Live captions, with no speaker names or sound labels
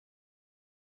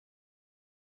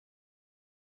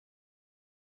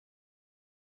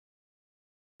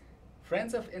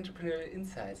Friends of Entrepreneurial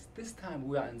Insights. This time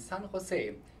we are in San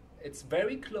Jose. It's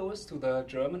very close to the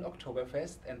German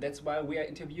Oktoberfest, and that's why we are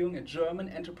interviewing a German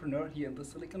entrepreneur here in the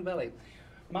Silicon Valley.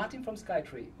 Martin from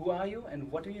Skytree. Who are you and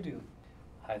what do you do?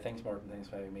 Hi, thanks Martin, thanks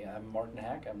for having me. I'm Martin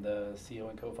Hack, I'm the CEO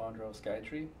and co-founder of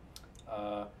Skytree.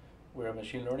 We're a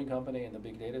machine learning company in the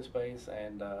big data space,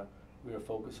 and we are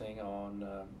focusing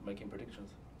on making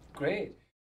predictions. Great.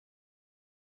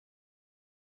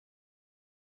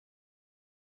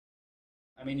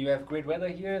 I mean, you have great weather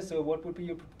here, so what would be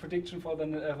your prediction for the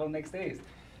next days?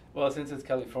 Well, since it's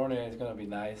California, it's going to be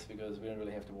nice because we don't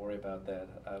really have to worry about that.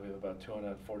 We have about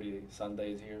 240 sun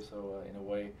days here, so in a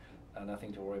way,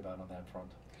 nothing to worry about on that front.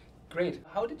 Great.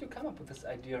 How did you come up with this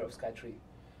idea of Skytree?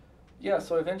 Yeah,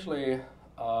 so eventually,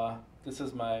 this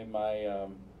is my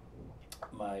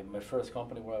first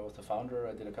company where I was the founder.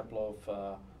 I did a couple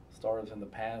of startups in the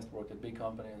past, worked at big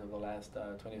companies over the last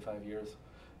 25 years.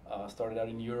 Started out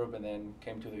in Europe and then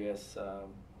came to the US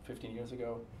 15 years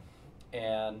ago.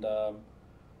 And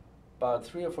about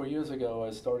 3 or 4 years ago,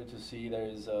 I started to see there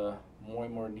is more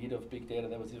and more need of big data.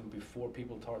 That was even before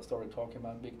people started talking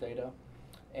about big data.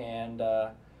 And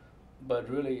but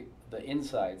really, the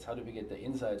insights, how do we get the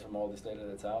insights from all this data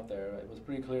that's out there? It was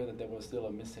pretty clear that there was still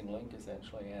a missing link,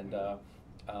 essentially. And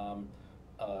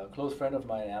a close friend of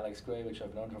mine, Alex Gray, which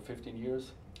I've known for 15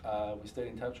 years, we stayed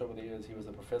in touch over the years. He was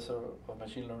a professor of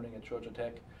machine learning at Georgia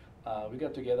Tech. We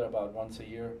got together about once a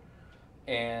year,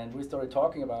 and we started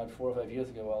talking about 4 or 5 years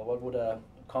ago, well, what would a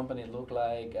company look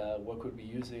like? What could we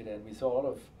use it? And we saw a lot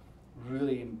of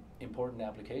really important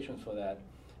applications for that.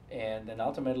 And then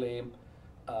ultimately,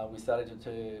 we decided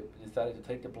to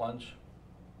take the plunge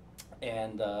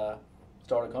and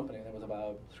start a company. That was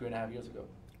about 3.5 years ago.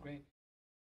 Great.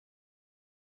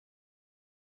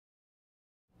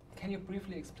 Can you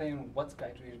briefly explain what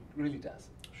Skytree really does?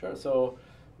 Sure. So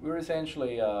we're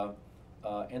essentially an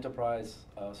enterprise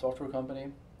software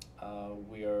company.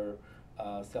 We are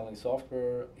selling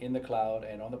software in the cloud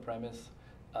and on the premise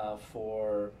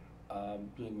for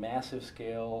doing massive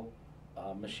scale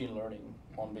machine learning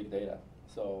on big data.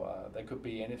 So that could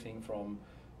be anything from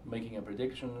making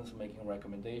predictions, making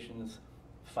recommendations,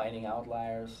 finding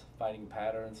outliers, finding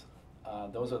patterns.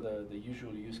 Those are the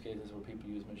usual use cases where people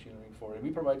use machine learning for. And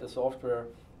we provide the software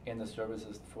and the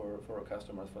services for our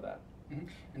customers for that. Mm-hmm.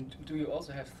 And do you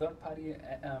also have third-party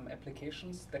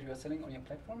applications that you are selling on your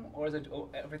platform, or is it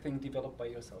everything developed by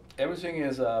yourself? Everything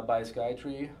is by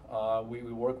Skytree. We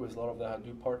work with a lot of the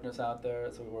Hadoop partners out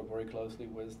there, so we work very closely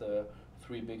with the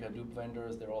 3 big Hadoop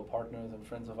vendors. They're all partners and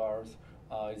friends of ours.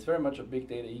 It's very much a big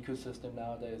data ecosystem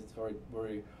nowadays. It's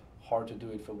very hard to do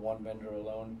it for one vendor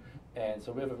alone, and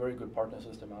so we have a very good partner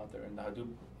system out there, and the Hadoop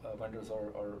vendors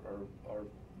are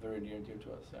very near and dear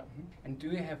to us. Yeah. Mm-hmm. And do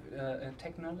you have a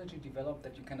technology developed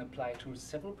that you can apply to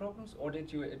several programs, or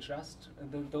did you adjust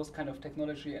those kind of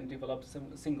technology and develop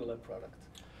some singular products?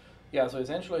 Yeah, so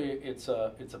essentially it's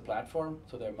a platform,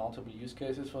 so there are multiple use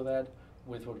cases for that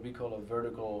with what we call a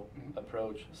vertical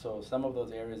approach. So some of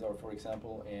those areas are, for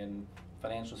example, in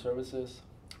financial services.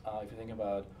 If you think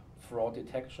about fraud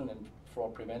detection and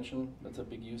fraud prevention, that's a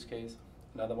big use case.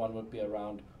 Another one would be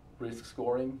around risk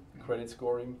scoring, credit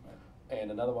scoring, and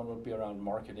another one would be around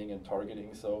marketing and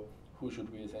targeting. So who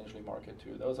should we essentially market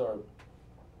to? Those are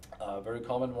very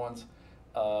common ones.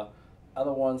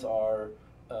 Other ones are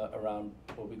around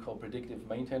what we call predictive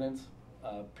maintenance,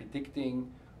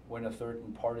 predicting when a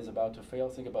certain part is about to fail.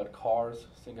 Think about cars,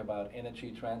 think about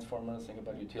energy transformers, think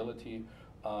about utility,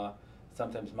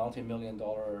 sometimes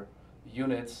multi-million-dollar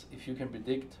units. If you can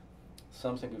predict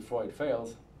something before it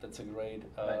fails, that's a great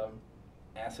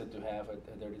asset to have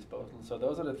at their disposal. So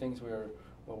those are the things we're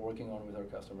working on with our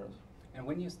customers. And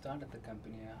when you started the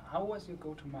company, how was your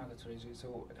go-to-market strategy?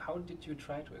 So how did you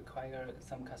try to acquire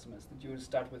some customers? Did you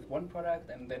start with one product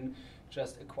and then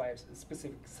just acquire a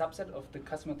specific subset of the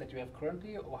customer that you have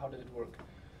currently, or how did it work?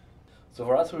 So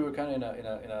for us, we were kind of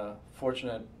in a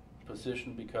fortunate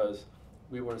position because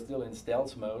we were still in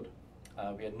stealth mode.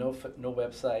 We had no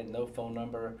website, no phone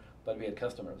number, but we had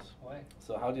customers. Why?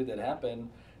 So how did that happen?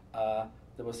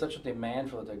 There was such a demand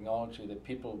for the technology that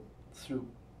people, through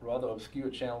rather obscure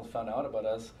channels, found out about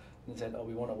us and said, oh,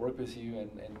 we want to work with you,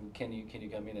 and can you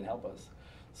come in and help us?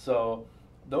 So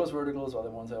those verticals are the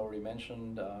ones I already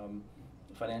mentioned,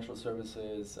 financial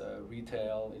services,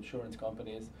 retail, insurance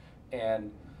companies.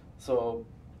 And so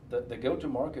the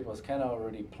go-to-market was kind of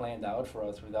already planned out for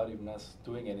us without even us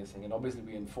doing anything. And obviously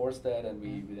we enforced that, and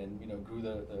we then grew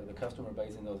the customer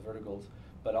base in those verticals.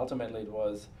 But ultimately it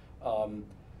was,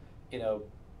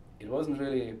 it wasn't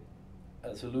really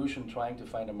a solution trying to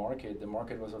find a market. The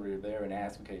market was already there and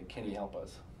asked, okay, can you help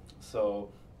us? So,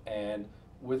 and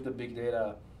with the big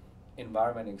data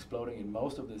environment exploding in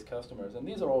most of these customers, and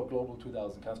these are all global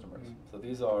 2,000 customers. So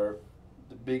these are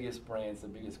the biggest brands, the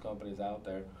biggest companies out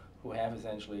there who have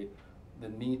essentially the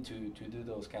need to do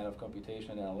those kind of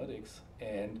computation analytics.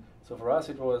 And so for us,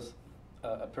 it was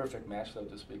a perfect match, so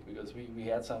to speak, because we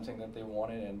had something that they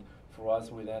wanted, and for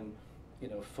us, we then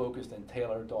focused and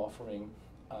tailored the offering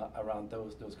around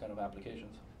those kind of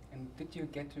applications. And did you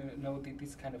get to know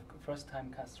these kind of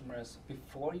first-time customers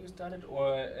before you started,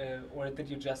 or did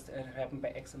you just happen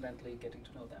by accidentally getting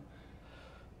to know them?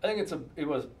 I think it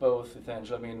was both,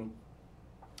 essentially. I mean,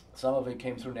 some of it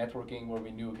came through networking, where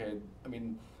we knew, okay, I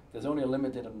mean, there's only a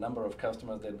limited number of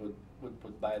customers that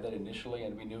would buy that initially,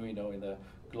 and we knew, in the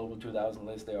global 2,000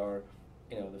 list, there are,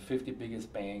 the 50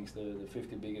 biggest banks, the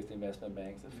 50 biggest investment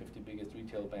banks, the 50 biggest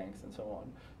retail banks, and so on.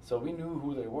 So we knew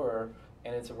who they were,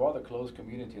 and it's a rather close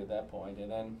community at that point. And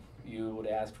then you would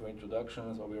ask for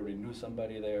introductions, or we already knew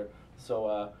somebody there.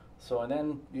 So and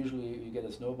then usually you get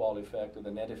a snowball effect or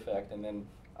the net effect, and then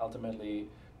ultimately,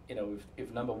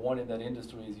 if number one in that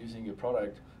industry is using your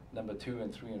product, number 2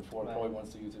 and 3 and 4 probably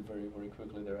wants to use it very, very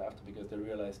quickly thereafter, because they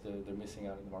realize they're missing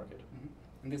out in the market. Mm-hmm.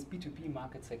 In this B2B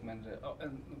market segment,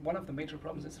 one of the major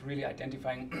problems is really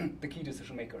identifying the key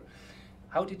decision maker.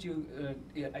 How did you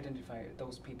identify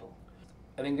those people?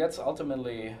 I think that's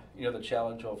ultimately, the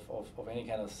challenge of any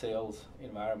kind of sales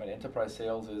environment. Enterprise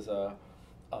sales is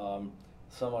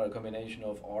somewhat a combination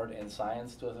of art and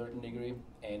science to a certain degree,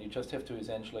 and you just have to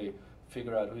essentially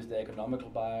figure out who's the economical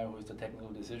buyer, who's the technical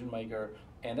decision maker,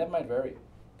 and that might vary.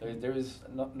 There is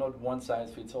not one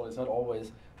size fits all. It's not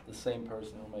always the same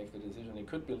person who makes the decision. It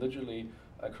could be literally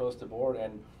across the board,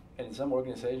 and in some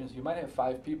organizations you might have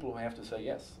 5 people who have to say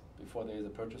yes before there is a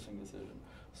purchasing decision.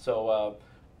 So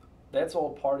that's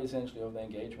all part essentially of the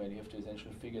engagement. You have to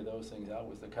essentially figure those things out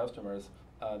with the customers.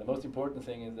 The most important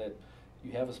thing is that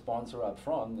you have a sponsor up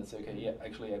front that says, okay, yeah,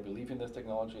 actually I believe in this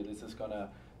technology. This is going to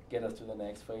get us to the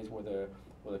next phase where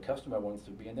the customer wants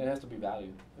to be, and there has to be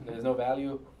value. If there's no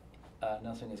value,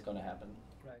 nothing is going to happen.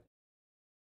 Right.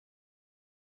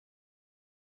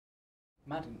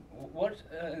 Martin, what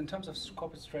in terms of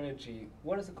corporate strategy,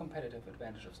 what is the competitive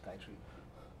advantage of Skytree?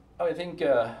 I think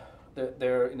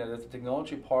there's the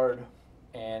technology part,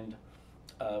 and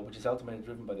which is ultimately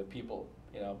driven by the people.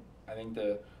 I think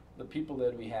the people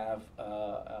that we have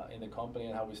in the company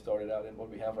and how we started out and what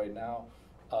we have right now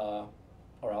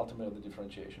are ultimately the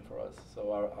differentiation for us.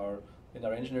 So in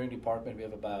our engineering department, we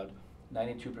have about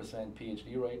 92%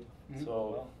 PhD rate. Mm-hmm.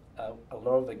 So a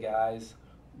lot of the guys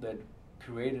that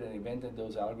created and invented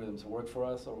those algorithms work for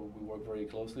us, or we work very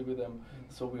closely with them.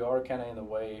 Mm-hmm. So we are kind of, in a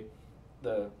way,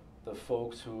 the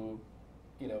folks who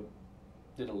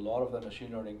did a lot of the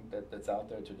machine learning that's out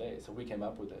there today. So we came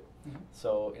up with it. Mm-hmm.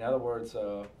 So in other words,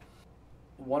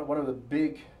 one of the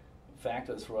big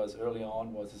factors for us early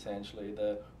on was essentially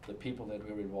the people that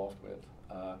we were involved with.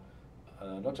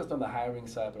 Not just on the hiring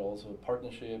side, but also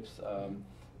partnerships.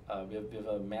 We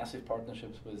have massive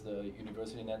partnerships with the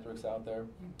university networks out there.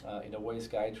 In a way,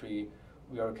 Skytree,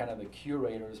 we are kind of the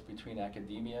curators between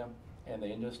academia and the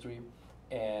industry,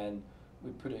 and we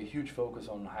put a huge focus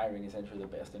on hiring essentially the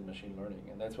best in machine learning,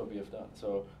 and that's what we have done.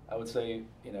 So I would say,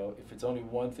 if it's only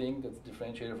one thing that's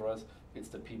differentiated for us, it's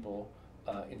the people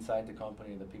inside the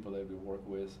company and the people that we work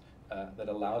with that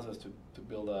allows us to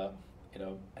build an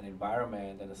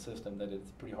environment and a system that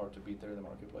it's pretty hard to beat there in the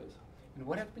marketplace. And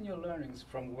what have been your learnings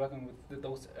from working with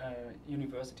those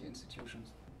university institutions?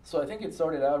 So I think it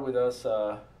started out with us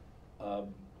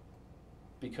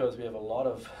because we have a lot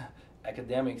of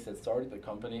academics that started the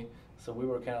company, so we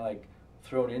were kind of like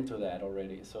thrown into that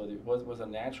already. So it was a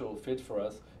natural fit for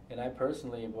us, and I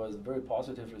personally was very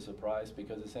positively surprised,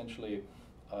 because essentially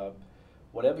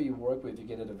whatever you work with, you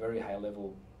get at a very high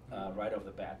level right off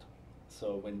the bat.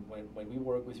 So when we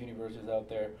work with universities out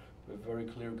there, we have very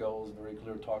clear goals, very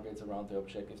clear targets around the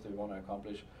objectives they want to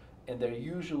accomplish, and they're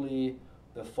usually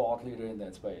the thought leader in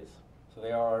that space. So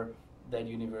they are that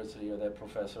university or that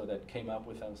professor that came up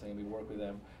with something, and we work with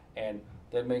them, and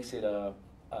that makes it a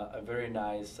very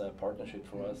nice partnership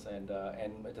for us. And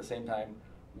at the same time,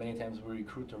 many times we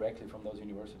recruit directly from those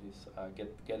universities,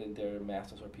 get in their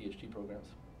master's or PhD programs.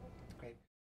 Great.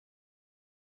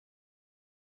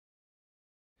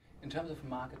 In terms of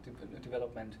market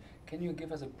development, can you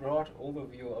give us a broad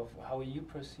overview of how you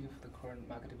perceive the current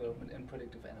market development in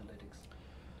predictive analytics?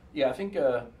 Yeah, I think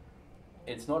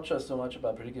it's not just so much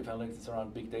about predictive analytics, it's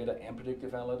around big data and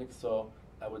predictive analytics. So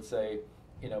I would say,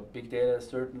 big data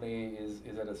certainly is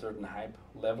at a certain hype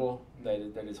level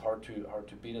that is hard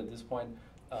to beat at this point.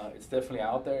 It's definitely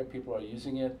out there, people are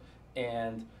using it,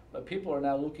 And people are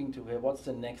now looking to, hey, what's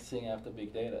the next thing after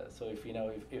big data? So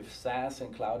if SaaS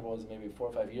and cloud was maybe 4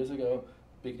 or 5 years ago,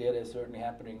 big data is certainly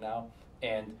happening now.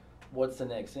 And what's the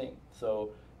next thing?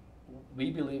 So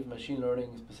we believe machine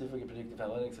learning, specifically predictive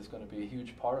analytics, is going to be a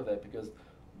huge part of that, because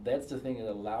that's the thing that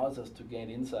allows us to gain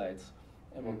insights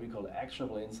and what we call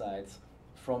actionable insights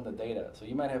from the data. So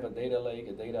you might have a data lake,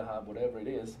 a data hub, whatever it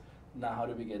is. Now how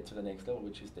do we get to the next level,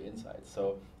 which is the insights?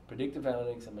 So predictive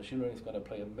analytics and machine learning is going to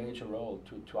play a major role.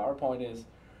 To our point is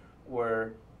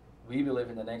where we believe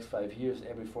in the next 5 years,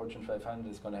 every Fortune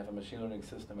 500 is going to have a machine learning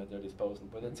system at their disposal,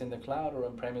 whether it's in the cloud or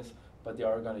on premise, but they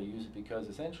are going to use it because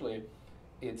essentially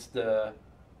it's the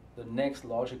next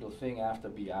logical thing after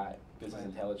BI, business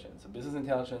intelligence. So business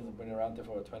intelligence has been around there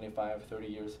for 25, 30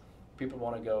 years. People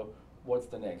want to go, what's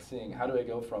the next thing? How do I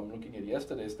go from looking at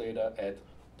yesterday's data at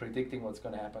predicting what's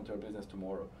going to happen to our business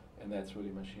tomorrow? And that's really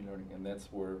machine learning, and that's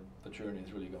where the journey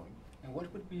is really going. And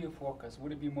what would be your forecast?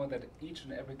 Would it be more that each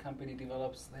and every company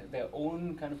develops their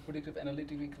own kind of predictive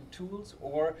analytical tools,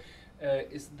 or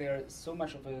is there so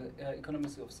much of an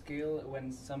economies of scale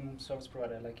when some service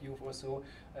provider like you also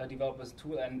develops a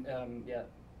tool and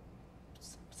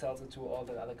sells it to all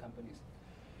the other companies?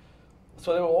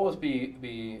 So there will always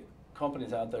be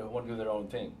companies out there who want to do their own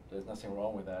thing. There's nothing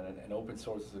wrong with that, and open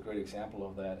source is a great example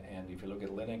of that. And if you look at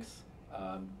Linux,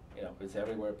 it's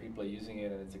everywhere. People are using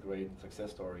it, and it's a great success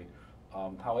story.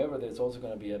 However, there's also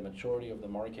going to be a majority of the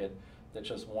market that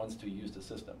just wants to use the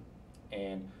system.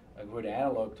 And a good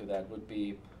analog to that would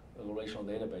be a relational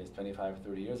database. 25,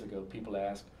 30 years ago, people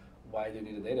asked, why do you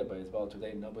need a database? Well,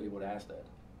 today nobody would ask that.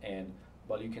 And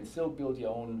while you can still build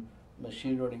your own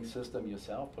machine learning system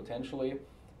yourself, potentially,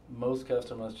 most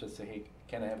customers just say, hey,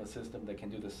 can I have a system that can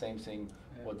do the same thing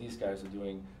what these guys are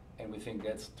doing? And we think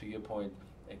that's, to your point,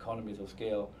 economies of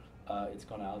scale. It's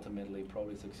going to ultimately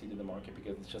probably succeed in the market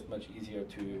because it's just much easier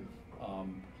to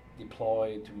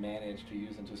deploy, to manage, to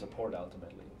use, and to support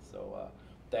ultimately. So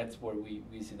that's where we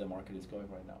see the market is going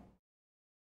right now.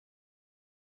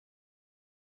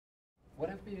 What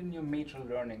have been your major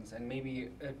learnings and maybe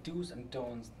do's and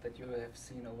don'ts that you have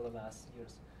seen over the last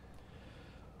years?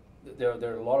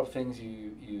 There are a lot of things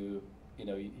you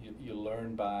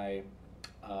learn by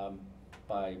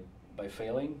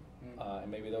failing,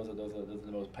 and maybe those are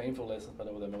the most painful lessons, but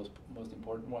they were the most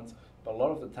important ones. But a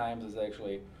lot of the times is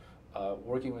actually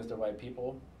working with the right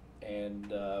people and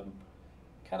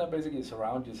kind of basically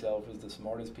surround yourself with the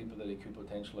smartest people that you could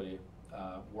potentially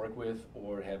work with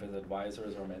or have as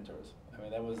advisors or mentors. I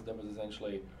mean, that was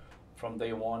essentially from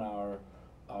day one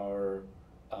our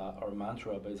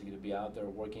mantra, basically, to be out there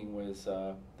working with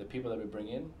the people that we bring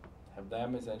in, have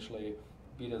them essentially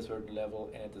be at a certain level,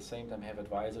 and at the same time have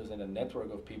advisors and a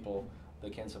network of people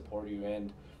that can support you,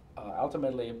 and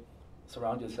ultimately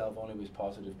surround yourself only with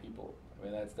positive people. I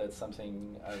mean, that's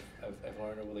something I've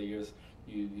learned over the years.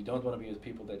 You don't want to be with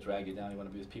people that drag you down. You want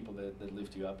to be with people that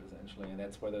lift you up, essentially, and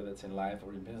that's whether that's in life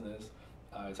or in business.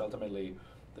 It's ultimately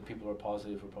the people who are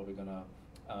positive who are probably going to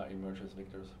emerge as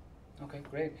victors. Okay,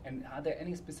 great. And are there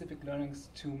any specific learnings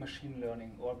to machine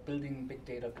learning or building big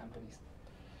data companies?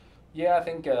 Yeah, I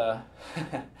think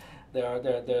there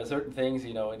are certain things,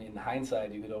 in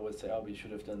hindsight you could always say, oh, we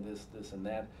should have done this and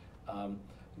that.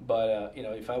 But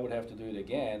if I would have to do it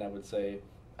again, I would say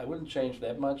I wouldn't change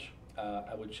that much.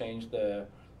 I would change the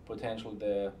potential,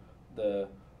 the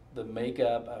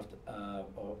makeup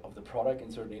of the product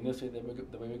in certain industry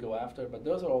the way we go after. But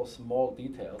those are all small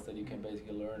details that you can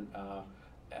basically learn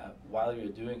while you're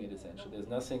doing it. Essentially, there's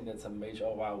nothing that's a major.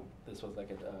 Oh wow, this was like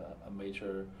a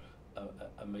major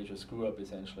screw up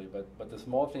essentially. But the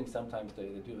small things sometimes they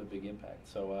do have a big impact.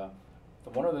 So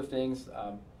one of the things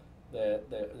that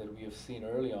we have seen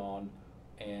early on,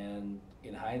 and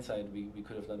in hindsight we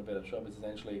could have done a better job, is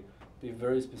essentially be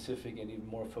very specific and even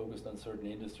more focused on certain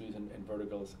industries and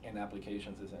verticals and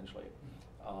applications essentially.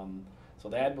 So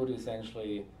that would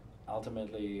essentially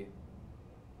ultimately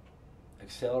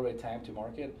accelerate time to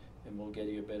market and will get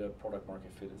you a better product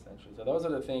market fit essentially. So those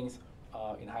are the things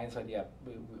in hindsight, yeah,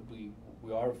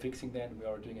 we are fixing that, we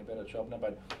are doing a better job now,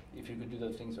 but if you could do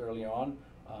those things early on,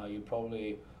 you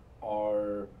probably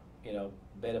are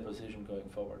better positioned going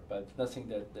forward, but nothing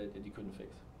that you couldn't fix.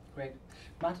 Great.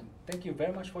 Martin, thank you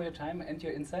very much for your time and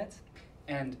your insights.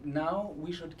 And now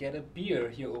we should get a beer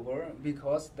here over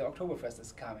because the Oktoberfest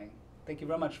is coming. Thank you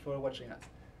very much for watching us.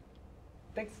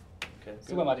 Thanks. Okay.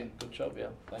 Super, Martin. Good job, yeah.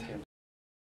 Thank you.